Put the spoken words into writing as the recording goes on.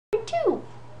2.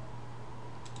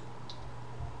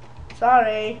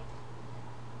 Sorry.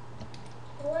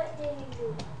 What did you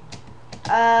do?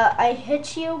 I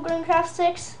hit you, Greencraft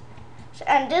 6.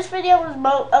 And this video was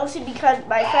mostly because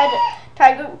my friend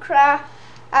TigerCraft,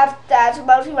 that's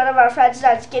mostly one of our friends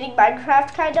that's getting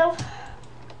Minecraft, kind of.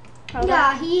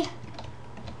 Yeah, he's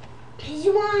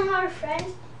one of our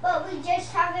friends, but we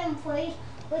just haven't played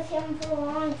with him for a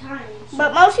long time. So.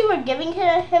 But mostly we're giving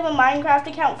him a Minecraft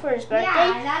account for his birthday.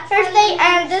 Yeah, that's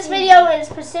and this video is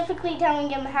specifically telling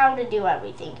him how to do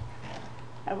everything.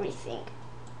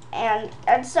 And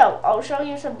so I'll show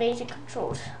you some basic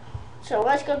controls. So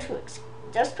let's go to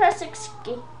just press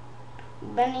escape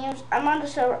menus. I'm on the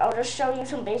server. I'll just show you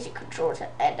some basic controls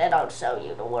and then I'll show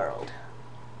you the world.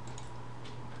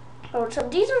 So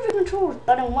these are the controls.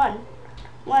 Button 1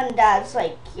 that's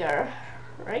like your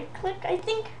right click, I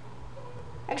think.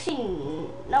 Actually,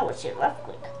 no, it's your left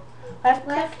click. Left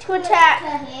click to attack.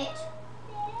 To hit.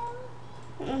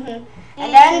 And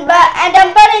then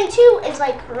button 2 is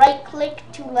like right click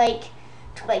to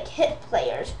hit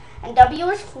players. And W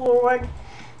is forward.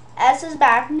 S is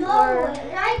backward. No,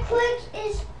 right click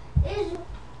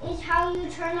is how you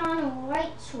turn on a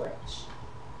right switch.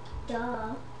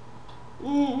 Duh.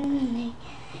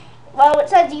 Well, it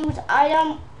says use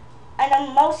item, and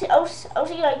then mostly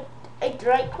like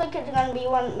right click is gonna be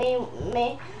one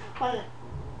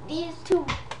these two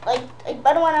like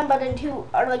button 1 and button 2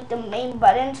 are like the main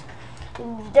buttons.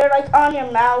 They're like on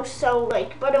your mouse, so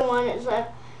like button 1 is like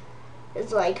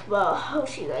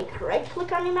like right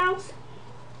click on your mouse.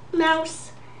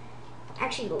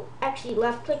 Actually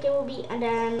left click it will be, and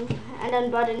then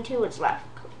button 2 is left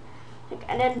click,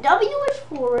 and then W is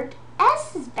forward,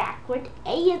 S is backward,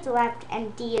 A is left,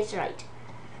 and D is right.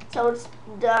 So it's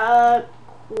the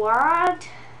quad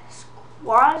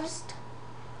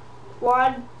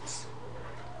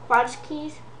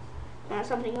keys,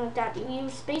 something like that. You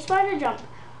use spacebar to jump,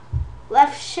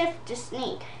 left shift to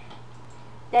sneak,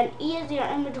 then E is your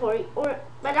inventory,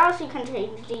 but also you can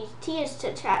change these. T is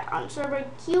to chat on server,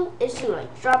 Q is to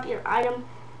like drop your item,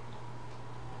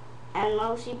 and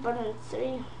mostly button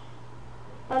 3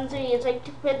 is like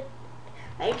to put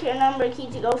like your number key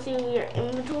to go through your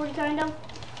inventory, kind of,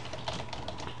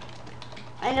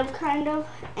 and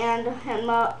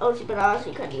also, but also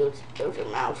you can use your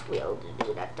mouse wheel to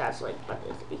do that. That's like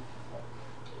button 3.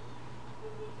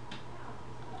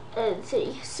 Let's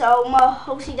see. So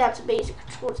mostly that's basic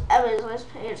controls. Let's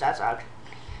players, that's all.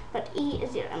 But E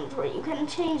is your inventory. You can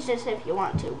change this if you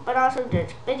want to. But also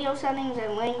there's video settings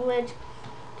and language.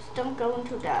 Just don't go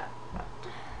into that.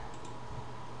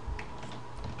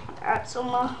 That's some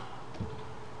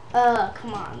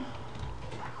come on.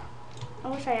 I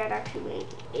wish I had actually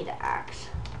made an axe.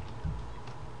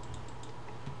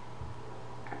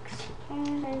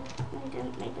 And I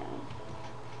didn't make any.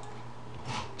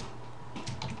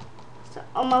 So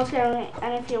almost everything,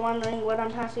 and if you're wondering what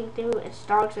I'm passing through, it's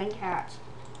dogs and cats.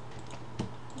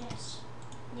 Yes.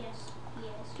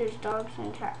 There's dogs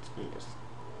and cats in this.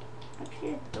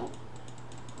 Actually, I don't.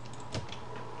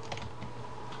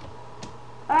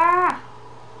 Ah!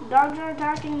 Dogs are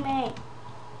attacking me.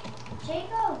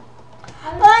 Jacob.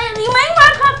 You made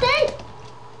Minecraft 8!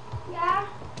 Yeah.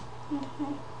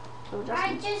 So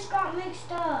I just got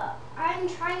mixed up. I'm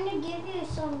trying to give you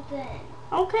something.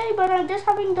 Okay, but I'm just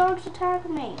having dogs attack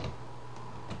me.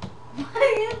 Why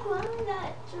are you climbing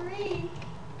that tree?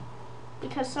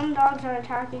 Because some dogs are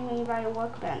attacking me by a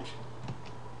workbench.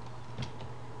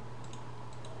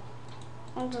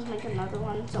 I'll just make another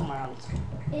one somewhere else.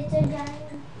 It's a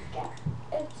diamond.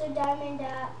 It's a diamond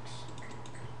axe.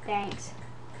 Thanks.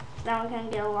 Now I can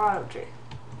get a lot of trees.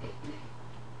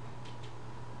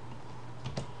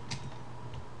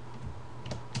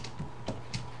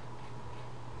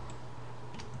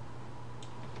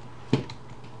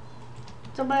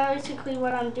 So basically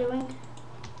what I'm doing,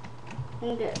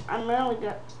 I'm really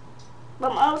good.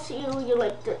 But mostly you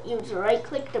like to use the right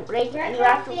click to break, and you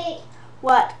have to,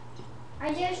 what?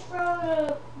 I just wrote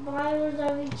the Bibles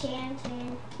of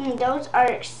Enchanting. Those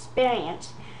are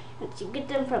experience. And you get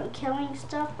them from killing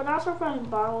stuff, but also from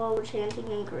Bible of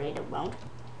Enchanting in creative mode.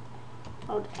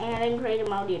 And in creative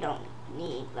mode you don't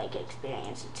need like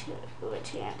experience to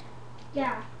enchant.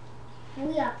 Yeah.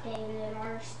 We updated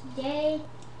ours today.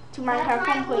 To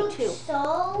Minecraft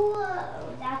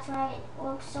 1.2. That's why it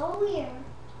looks so weird.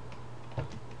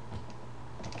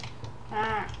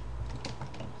 Ah.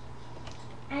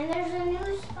 And there's a new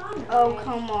spawner. Oh,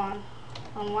 come on.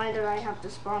 And why did I have to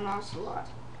spawn Ocelot?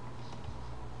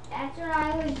 That's what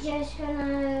I was just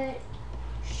gonna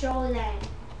show them.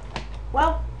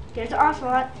 Well, here's the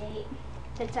Ocelot.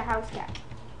 It's a house cat.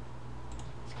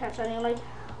 This cat's only like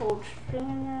hold string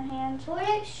in your hands. Would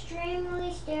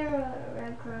extremely stare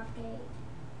at Crafty.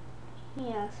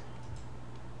 Yes.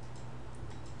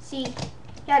 See, you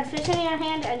had fish in your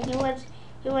hand, and he was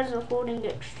holding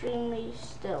extremely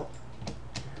still.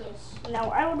 Yes.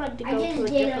 Now I would like to go to a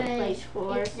different place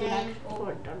for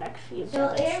the next few demonstrations.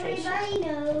 So everybody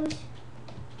knows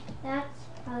that's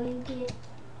how you get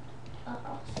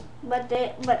us. But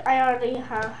I already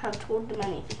have told them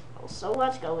many people. So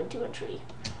let's go into a tree.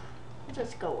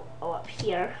 Let's go up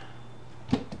here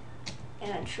in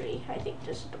a tree. I think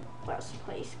this is the best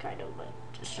place, kind of,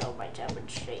 to show my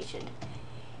demonstration.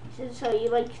 So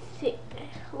you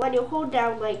when you hold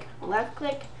down left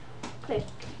click,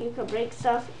 you can break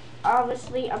stuff.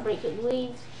 Obviously, I'm breaking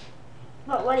leaves,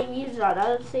 but when you use it on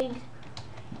other things,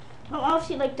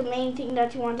 obviously, the main thing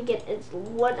that you want to get is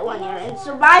when you're in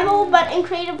survival. But in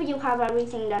creative, you have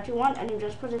everything that you want, and you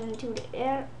just put it into the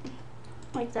air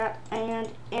like that. And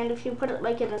if you put it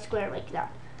in a square like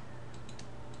that.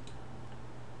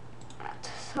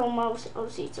 So most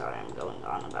sorry, I'm going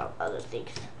on about other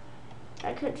things.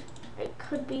 I could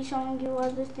be showing you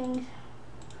other things.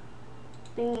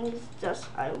 Just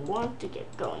I want to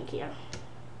get going here.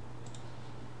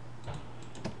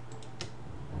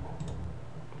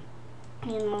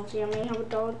 And mostly I may have a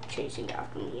dog chasing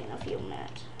after me in a few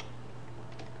minutes.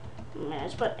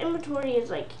 But inventory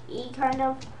is E kind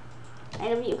of,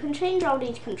 and you can change all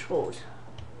these controls.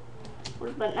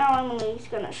 But now I'm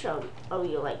just gonna show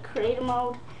you creative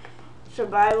mode,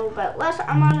 survival, but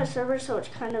I'm on a server, so it's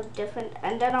kind of different.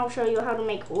 And then I'll show you how to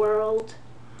make world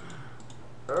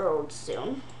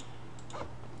soon.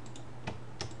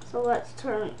 So let's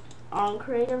turn on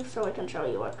creative so I can show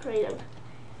you what creative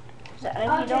is. And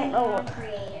if you don't know what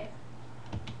creative.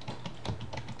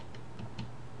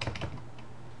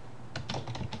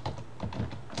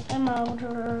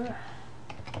 Mode,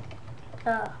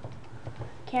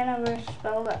 can't ever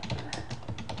spell that.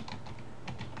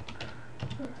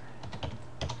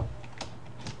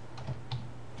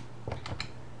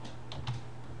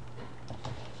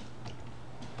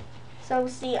 So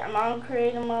see, I'm on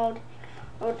creative mode.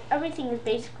 Everything is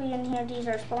basically in here. These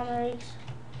are spawner eggs.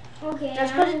 Okay.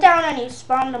 Just put it down and you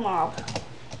spawn them all.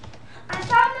 I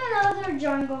found another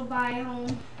jungle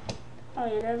biome. Oh,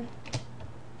 you did?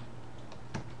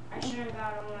 I should have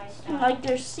got all my stuff.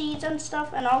 There's seeds and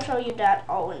stuff, and I'll show you that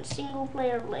all in single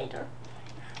player later.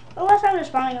 Unless I'm just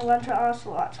spawning a bunch of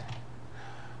ocelots.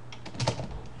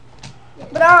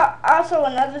 But also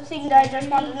another thing that I just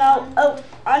want to know,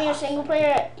 on your single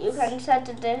player, you can set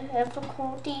the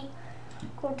difficulty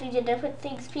to different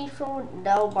things. Peaceful,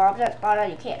 no mobs that spawn on,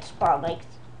 you can't spawn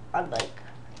on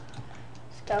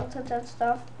skeletons and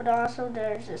stuff. But also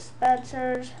there's the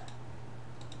Spencers.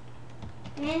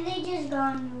 And they just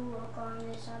got a new look on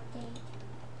this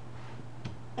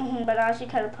update. But also you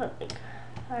kind of put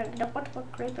I don't want to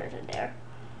put creepers in there.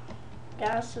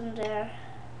 Gas in there.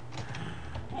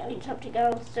 And we just have to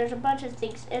go. There's a bunch of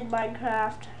things in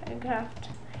Minecraft.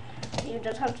 You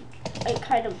just have to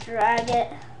kind of drag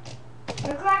it.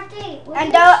 You're crafty. And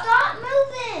stop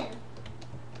moving.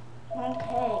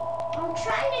 Okay. I'm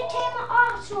trying to tame an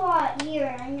ocelot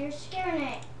here, and you're scaring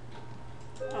it.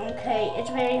 Okay, it's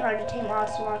very hard to tame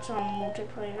ocelots on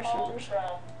multiplayer servers.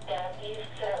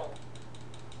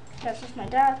 That's just my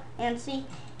dad. And see,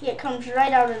 it comes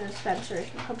right out of the dispensers.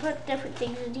 You can put different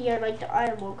things in here, like the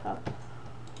Iron Cup.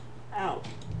 Ow.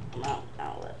 No,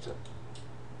 that's it.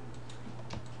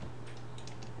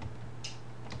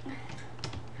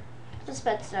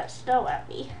 Dispense that snow at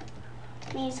me.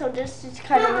 So this is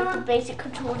kind of the basic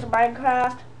controls of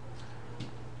Minecraft.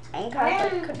 And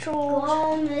kind of controls.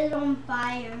 On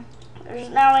fire.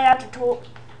 Now I have to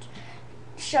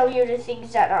show you the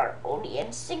things that are only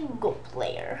in single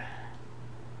player.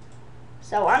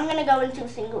 So I'm gonna go into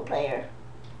single player.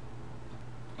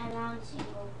 And I'm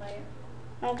single player.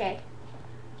 Okay.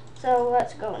 So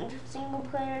let's go into single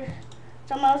player.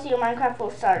 So most of your Minecraft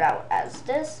will start out as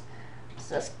this.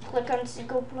 So just click on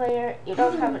single player. You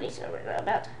don't have any servers, I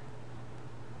bet.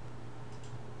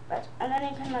 And then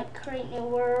you can create new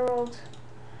world.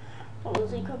 So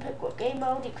you can pick what game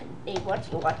mode. You can name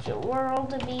what you want your world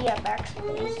to be at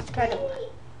backspace. It's kind of.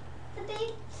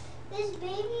 This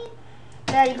baby.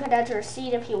 Now you can enter a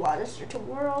seed if you want a certain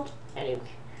world. And it's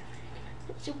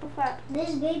super fun.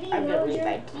 This baby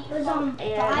villager was on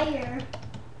fire.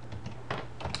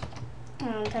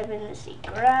 Type in the seed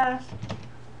grass.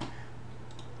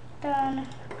 Done.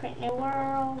 Create new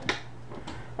world.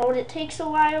 Oh, it takes a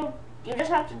while. You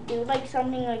just have to do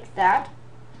something like that.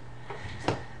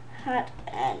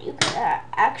 And you can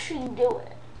actually do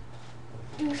it.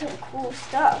 Do some cool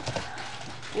stuff.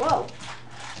 Whoa.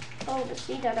 Oh, the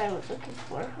seed that I was looking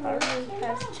for hardly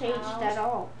has changed at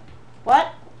all.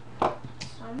 What?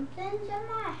 Something's in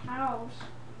my house.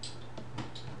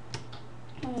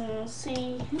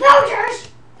 See. Villagers!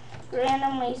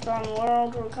 Randomly spawn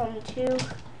world will come too.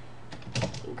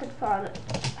 You could spot it.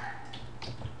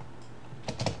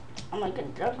 I'm like a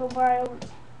jungle biome.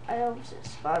 I always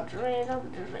spot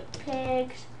random. There's like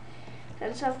pigs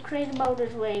and stuff. Creative mode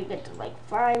is where you get to like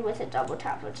fly with a double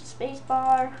tap with the space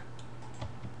bar.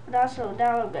 But also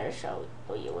now I'm gonna show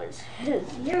you what's his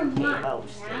game mode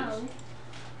stage.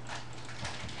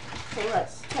 So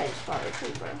let's try to spawn a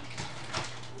creeper.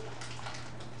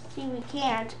 See, we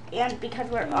can't, and because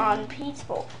we're on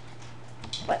peaceful.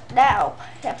 But now,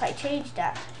 if I change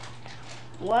that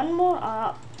one more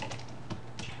up,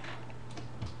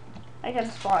 I can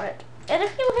spot it. And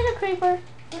if you hit a creeper,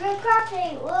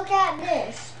 Crafty, look at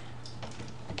this.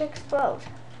 it explodes.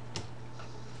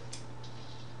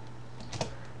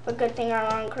 But good thing I'm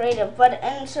on creative. But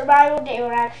in survival, they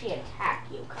will actually attack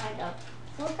you, kind of.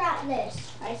 Look at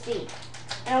this. I see.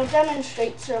 And I'll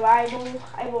demonstrate survival.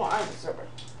 I will on the server.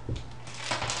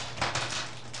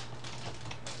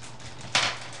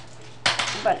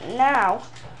 But now,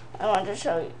 I want to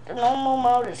show you the normal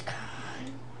mode is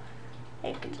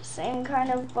like the same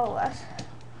kind of boas.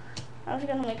 I was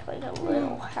gonna make like a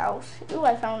little house. Ooh,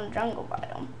 I found a jungle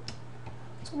biome.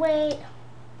 Let's wait.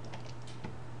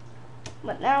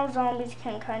 But now zombies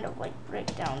can kind of like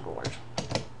break down doors.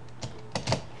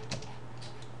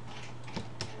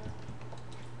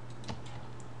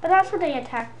 But that's where they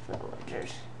attack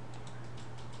villagers.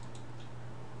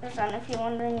 And if you're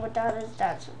wondering what that is,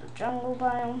 that's the jungle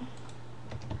biome.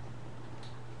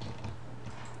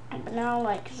 But now,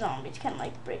 like, zombies can,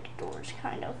 like, break doors,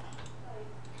 kind of.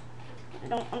 I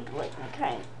don't want to, like,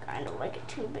 kind of like a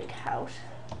too big house.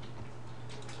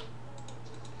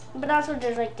 But also,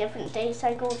 there's, like, different day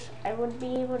cycles. I would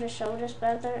be able to show this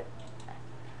better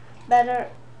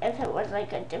if it was,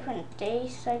 like, a different day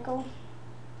cycle.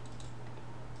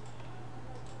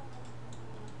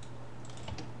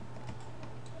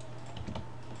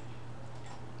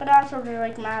 But also there's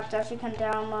like maps that you can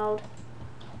download,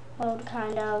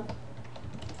 kind of.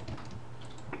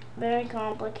 Very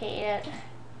complicated.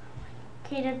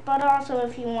 But also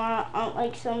if you want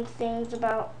like some things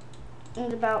about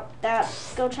that,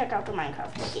 go check out the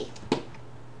Minecraft wiki.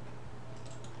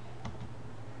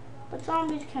 But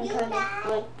zombies can kind of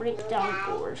like break down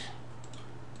doors.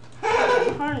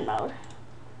 In hard mode.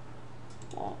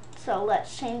 Well, so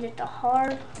let's change it to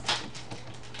hard.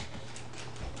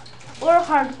 Or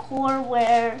hardcore,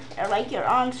 where like you're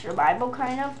on survival,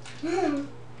 kind of.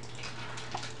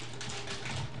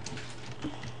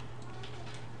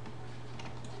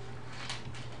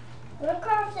 Look,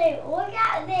 Crafty, look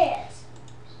at this.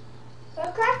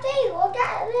 Look, Crafty, look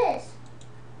at this.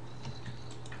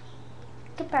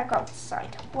 Get back off the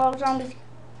side. Well, zombies.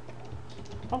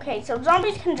 Okay, so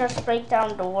zombies can just break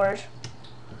down doors.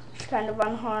 It's kind of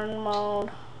on hard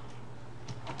mode.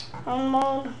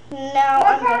 Now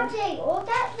I'm Crafty, look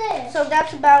at this. So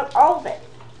that's about all of it.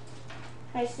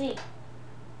 I see.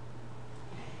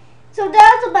 So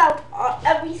that's about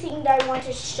everything that I want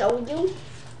to show you.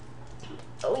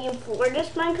 For this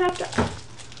Minecraft.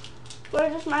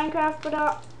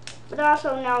 But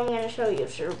also now I'm gonna show you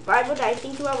survival. I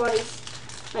think you have already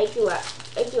like you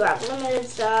have limited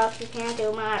stuff. You can't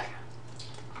do much.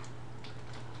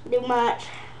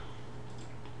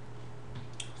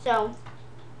 So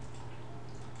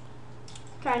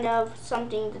kind of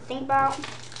something to think about.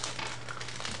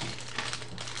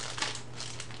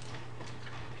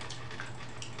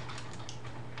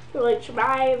 To like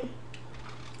survive,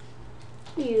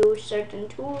 use certain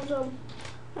tools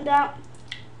and that.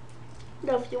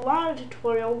 So if you want a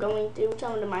tutorial going through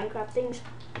some of the Minecraft things,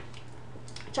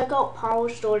 check out Power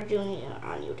Store Jr.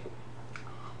 on YouTube.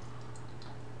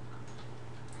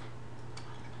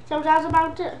 So that's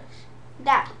about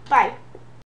that. Bye.